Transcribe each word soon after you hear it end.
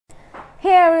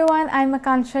Hey everyone, I'm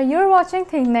Akansha. You're watching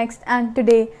Think Next, and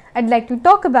today I'd like to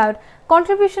talk about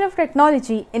contribution of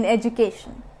technology in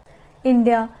education.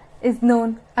 India is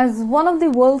known as one of the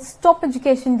world's top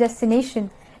education destinations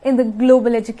in the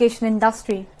global education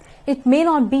industry. It may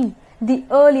not be the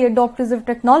early adopters of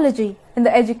technology in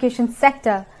the education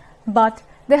sector, but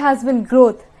there has been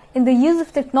growth in the use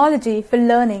of technology for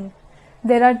learning.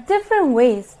 There are different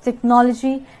ways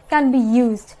technology can be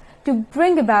used to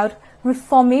bring about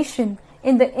reformation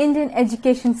in the Indian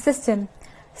education system.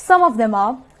 Some of them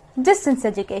are distance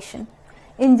education.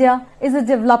 India is a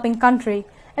developing country,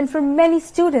 and for many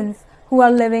students who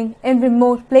are living in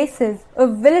remote places or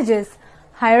villages,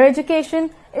 higher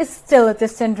education is still a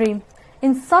distant dream.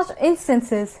 In such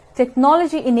instances,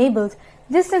 technology-enabled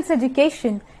distance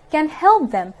education can help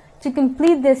them to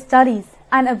complete their studies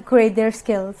and upgrade their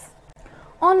skills.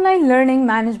 Online learning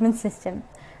management system.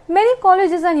 Many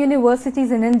colleges and universities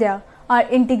in India are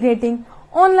integrating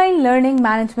online learning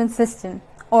management system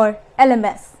or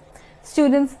LMS.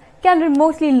 Students can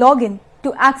remotely log in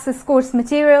to access course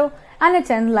material and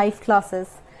attend live classes.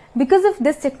 Because of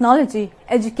this technology,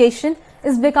 education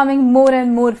is becoming more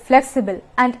and more flexible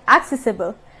and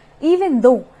accessible. Even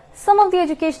though some of the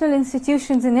educational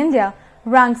institutions in India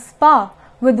rank par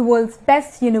with the world's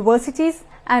best universities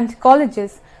and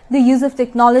colleges, the use of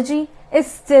technology is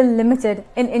still limited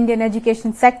in Indian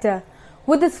education sector.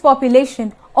 With its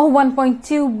population of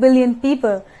 1.2 billion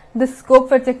people, the scope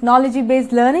for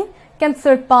technology-based learning can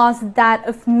surpass that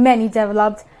of many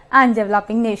developed and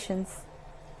developing nations.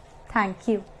 Thank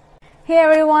you. Hey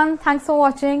everyone, thanks for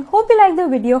watching. Hope you liked the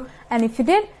video, and if you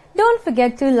did, don't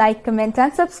forget to like, comment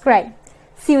and subscribe.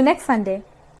 See you next Sunday.